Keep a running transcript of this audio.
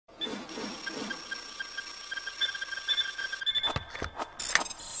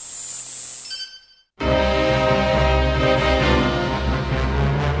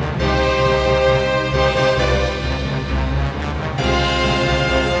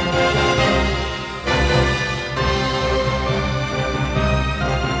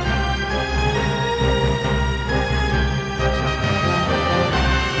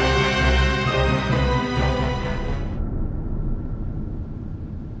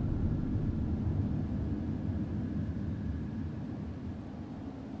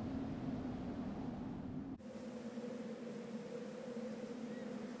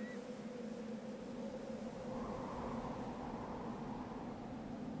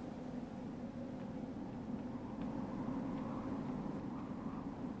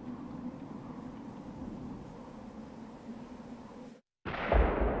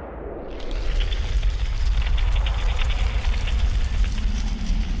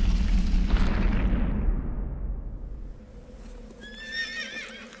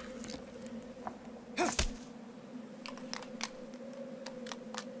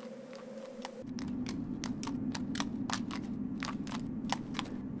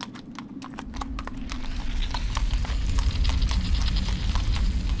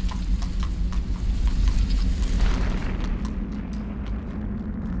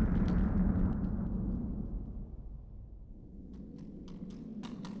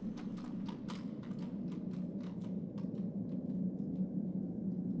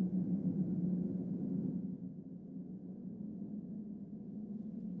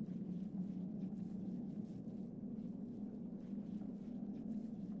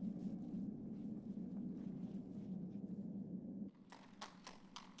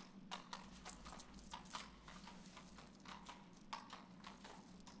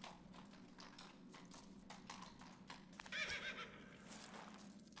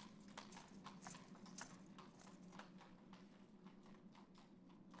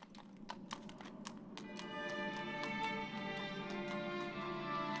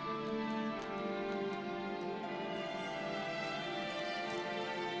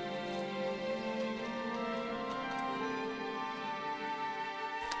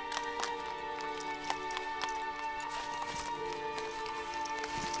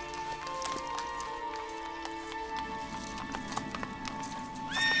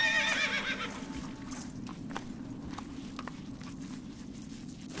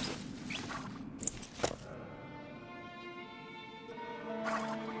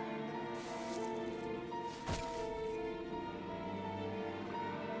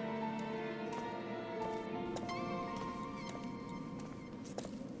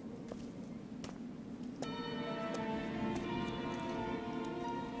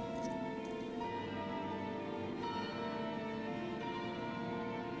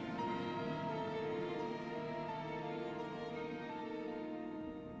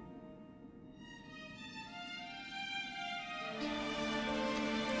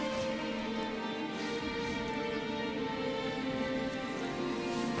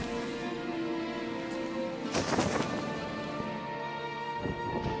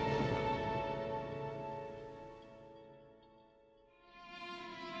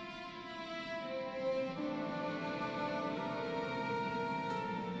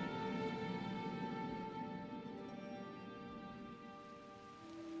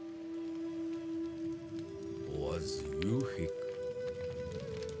as you hick.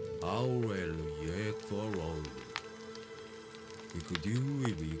 How well ye follow. Could you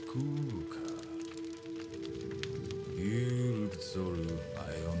be cool? You so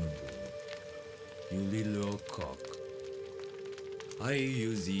iron. You little cock. I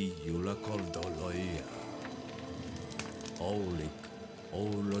use you called the lawyer. Olik,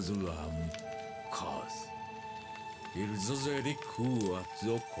 Olazulam, cause. It's very cool at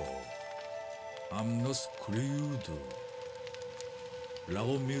the core. I'm not screwed.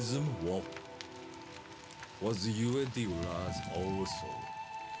 Laumism wop. Was you a dealers also?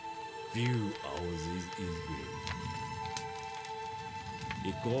 Few houses is built.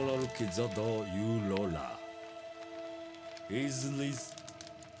 Equal kidzado you lola. Is this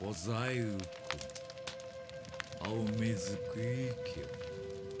was I? How miss quick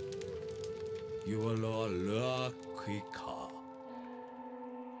you are la quicker.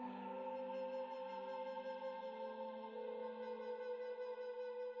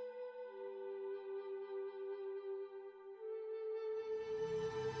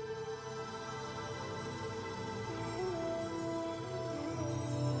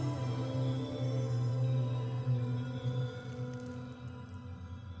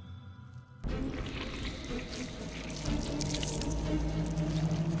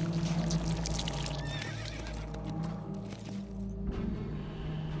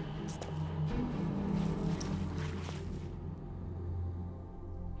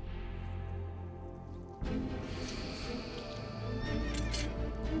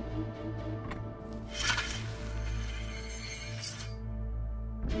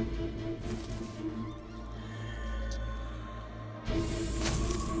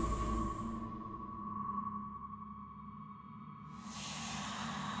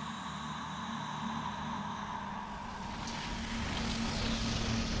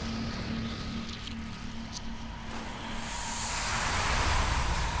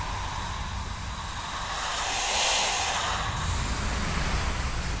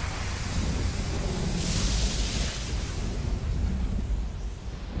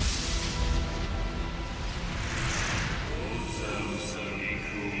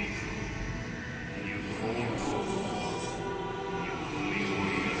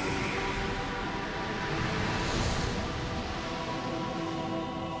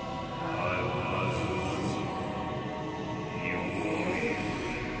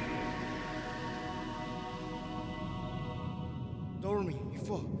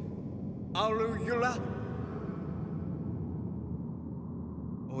 Alula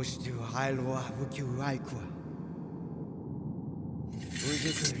Ostu Hailwa Wuku Aikwa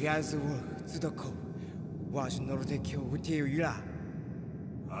Ujus Yazu Tsudoko was Nortekyo Wutiula.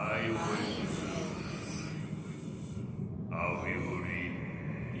 I will. However,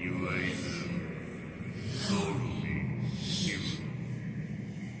 you guys told me you.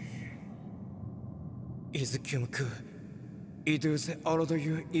 Is Kumku Idus Orodo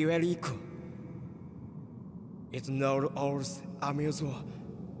you Iweriko. It's not ours, Amuso.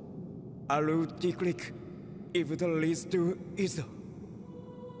 Alu Tiklik, if the least to Iso.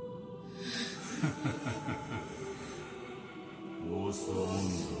 Also,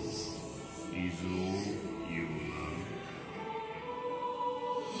 is you.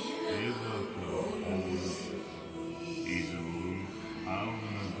 Ever is our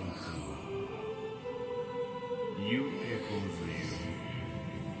you echoes you.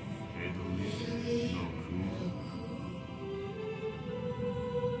 Edwin no cool.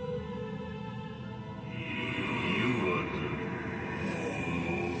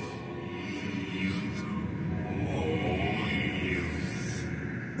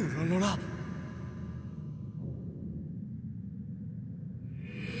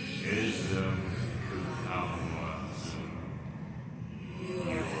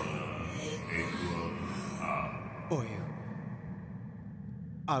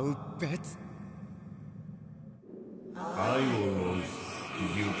 I'll bet. I was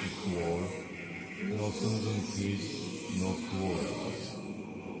beautiful, no something peace, no quarrels.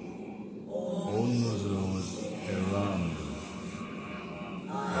 Almost around.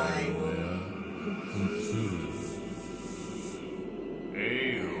 I will continue.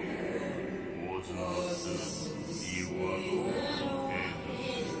 Ale was not you were and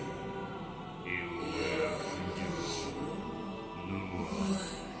you were produced. No.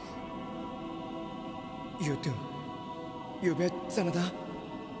 You do. You bet, Sanada.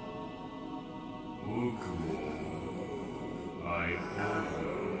 I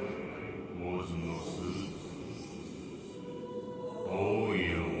hope was no suit. Oh,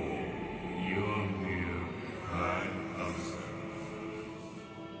 you will I answer.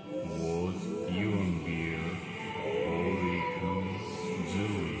 Was you will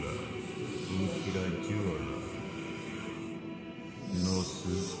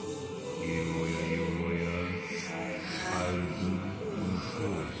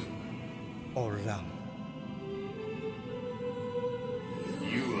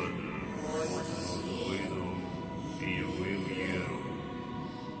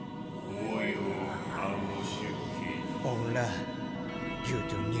Hola, you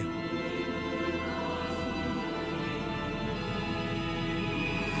do new.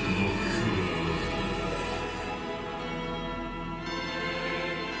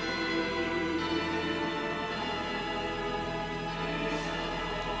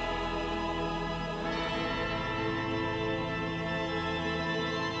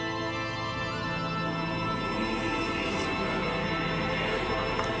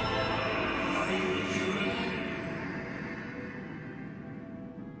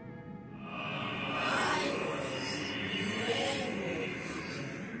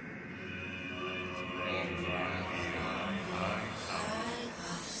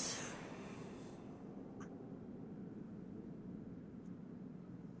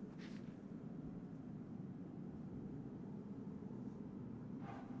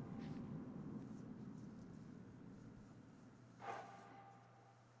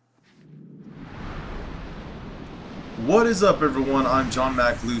 What is up, everyone? I'm John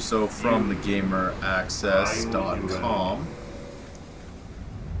Macaluso from thegameraccess.com.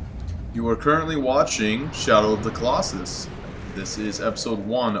 You are currently watching Shadow of the Colossus. This is episode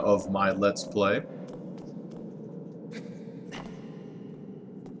 1 of my Let's Play.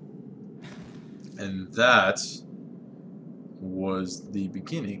 And that was the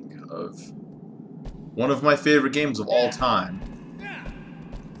beginning of one of my favorite games of all time.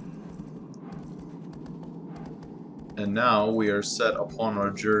 And now we are set upon our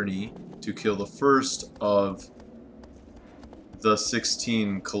journey to kill the first of the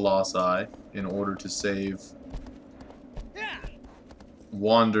 16 Colossi in order to save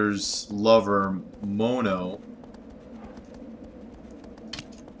Wander's lover, Mono.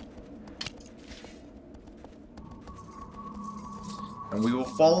 And we will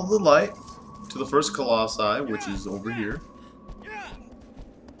follow the light to the first Colossi, which is over here.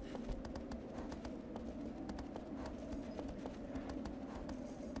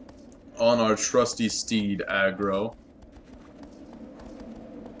 On our trusty steed, Aggro.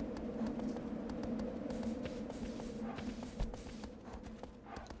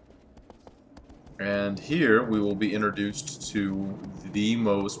 And here we will be introduced to the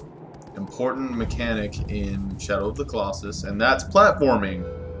most important mechanic in Shadow of the Colossus, and that's platforming.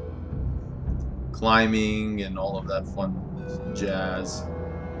 Climbing and all of that fun jazz.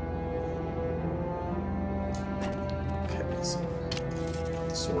 Okay, so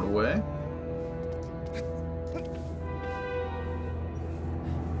sword away.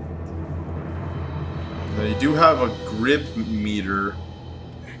 Now you do have a grip meter,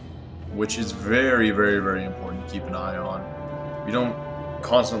 which is very, very, very important to keep an eye on. If you don't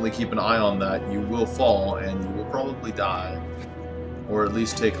constantly keep an eye on that, you will fall and you will probably die, or at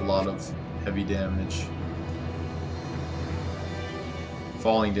least take a lot of heavy damage.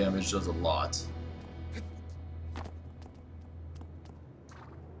 Falling damage does a lot.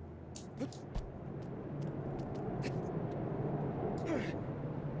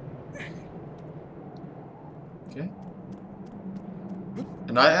 Okay.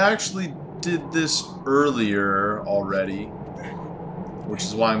 And I actually did this earlier already, which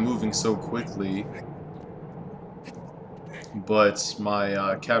is why I'm moving so quickly. But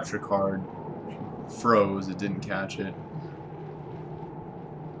my capture card froze, it didn't catch it.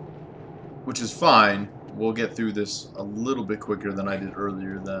 Which is fine. We'll get through this a little bit quicker than I did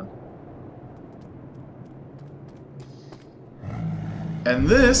earlier then. And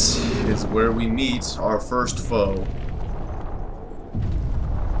this is where we meet our first foe.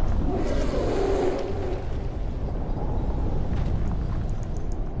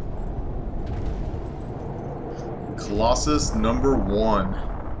 Colossus number 1.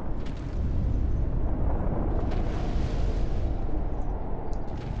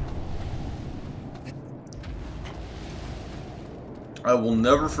 I will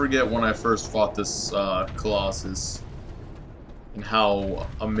never forget when I first fought this Colossus and how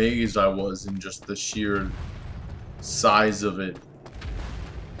amazed I was in just the sheer size of it.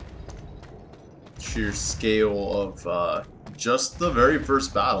 Sheer scale of just the very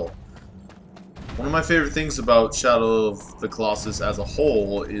first battle. One of my favorite things about Shadow of the Colossus as a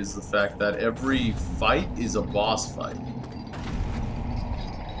whole is the fact that every fight is a boss fight.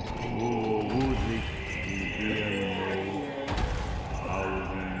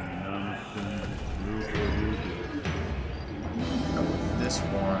 And with this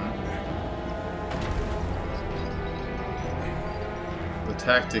one, the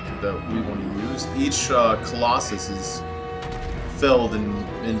tactic that we want to use, each Colossus is filled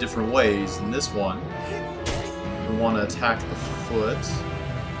in different ways. In this one, we want to attack the foot,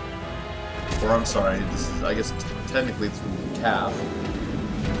 or I'm sorry, this is, I guess, technically through the calf,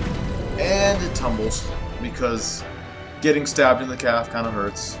 and it tumbles because getting stabbed in the calf kind of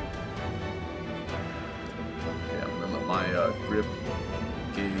hurts. Okay, I'm gonna let my grip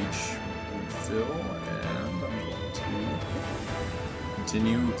gauge refill, and I'm going to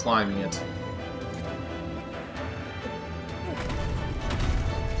continue climbing it.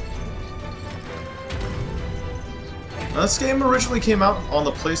 Now, this game originally came out on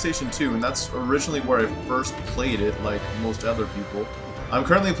the PlayStation 2, and that's originally where I first played it, like most other people. I'm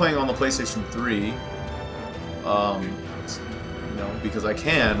currently playing on the PlayStation 3, you know, because I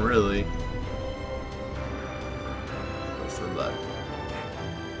can, really. Wait for that.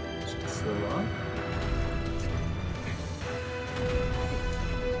 Just to fill up.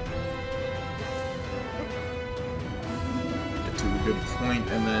 Get to a good point,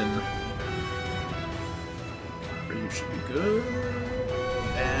 and then you should be good.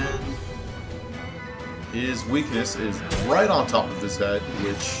 And his weakness is right on top of his head,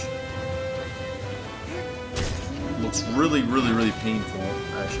 which looks really, really, really painful,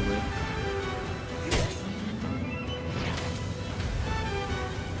 actually.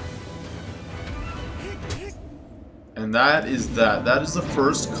 And that is that. That is the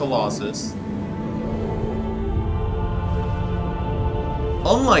first Colossus.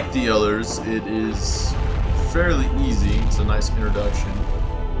 Unlike the others, it is fairly easy. It's a nice introduction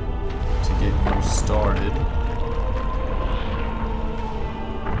to get you started.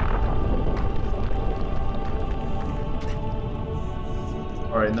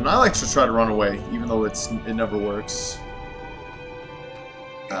 Alright, and then I like to try to run away, even though it never works.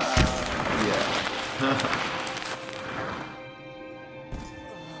 Yeah.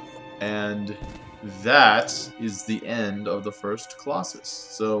 And that is the end of the first Colossus.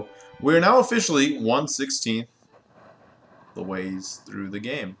 So we're now officially 1/16 the ways through the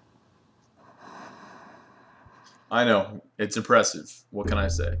game. I know, it's impressive. What can I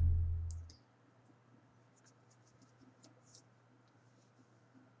say?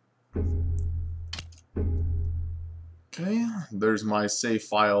 Okay, there's my save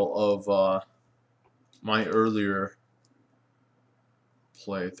file of my earlier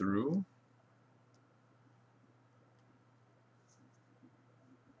playthrough.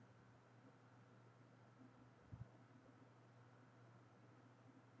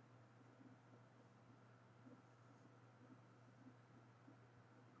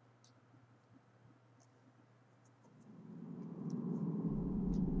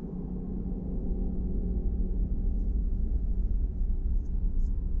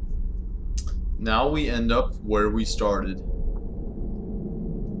 Now we end up where we started.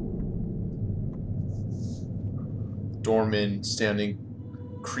 Dorman standing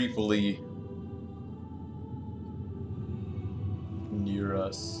creepily near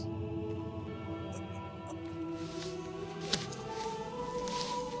us.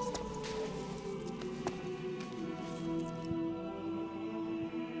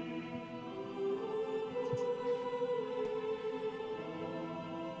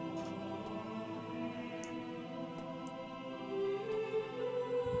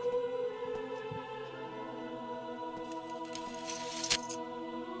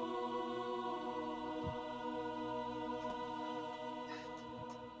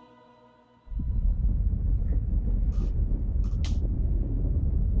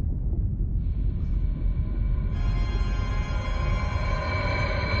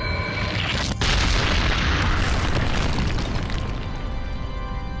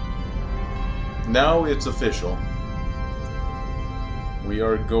 Now it's official. We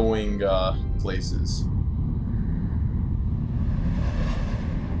are going places.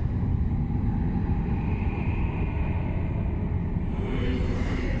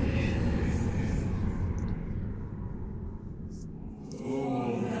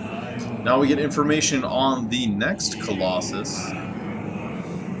 Now we get information on the next Colossus.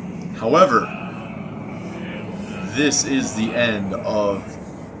 However, this is the end of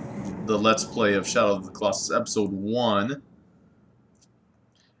the Let's Play of Shadow of the Colossus Episode 1.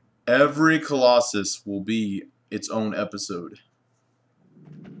 Every Colossus will be its own episode.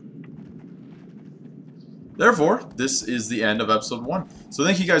 Therefore, this is the end of Episode 1. So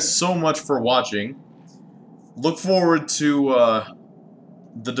thank you guys so much for watching. Look forward to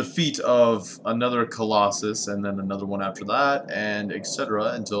the defeat of another Colossus, and then another one after that, and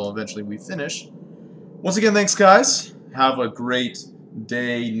etc. until eventually we finish. Once again, thanks guys. Have a great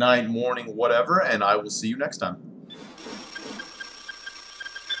day, night, morning, whatever, and I will see you next time.